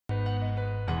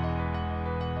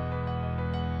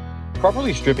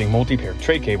Properly stripping multi-paired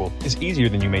tray cable is easier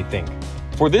than you may think.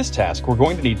 For this task, we're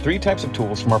going to need 3 types of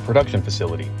tools from our production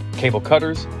facility: cable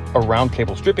cutters, a round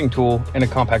cable stripping tool, and a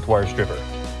compact wire stripper.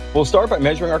 We'll start by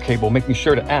measuring our cable, making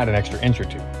sure to add an extra inch or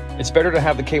 2. It's better to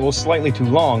have the cable slightly too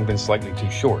long than slightly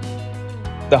too short.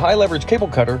 The high leverage cable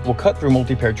cutter will cut through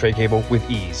multi-paired tray cable with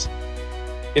ease.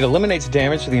 It eliminates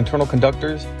damage to the internal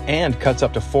conductors and cuts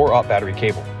up to 4-aught battery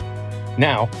cable.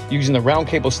 Now, using the round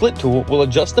cable slit tool, we'll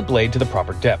adjust the blade to the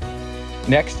proper depth.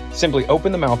 Next, simply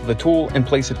open the mouth of the tool and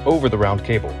place it over the round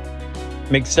cable.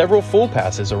 Make several full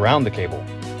passes around the cable.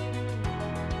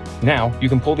 Now, you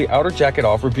can pull the outer jacket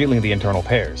off, revealing the internal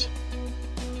pairs.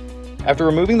 After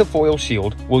removing the foil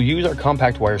shield, we'll use our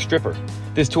compact wire stripper.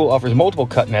 This tool offers multiple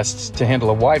cut nests to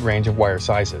handle a wide range of wire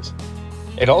sizes.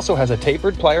 It also has a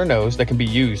tapered plier nose that can be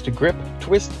used to grip,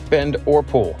 twist, bend, or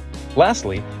pull.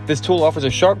 Lastly, this tool offers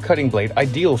a sharp cutting blade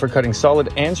ideal for cutting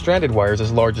solid and stranded wires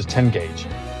as large as 10 gauge.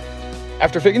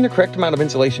 After figuring the correct amount of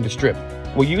insulation to strip,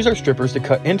 we'll use our strippers to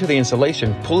cut into the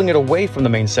insulation, pulling it away from the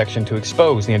main section to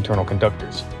expose the internal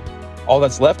conductors. All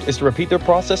that's left is to repeat the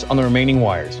process on the remaining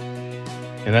wires.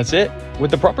 And that's it! With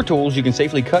the proper tools, you can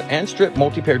safely cut and strip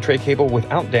multi-paired tray cable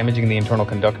without damaging the internal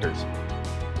conductors.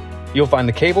 You'll find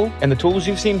the cable and the tools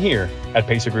you've seen here at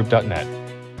pacergroup.net.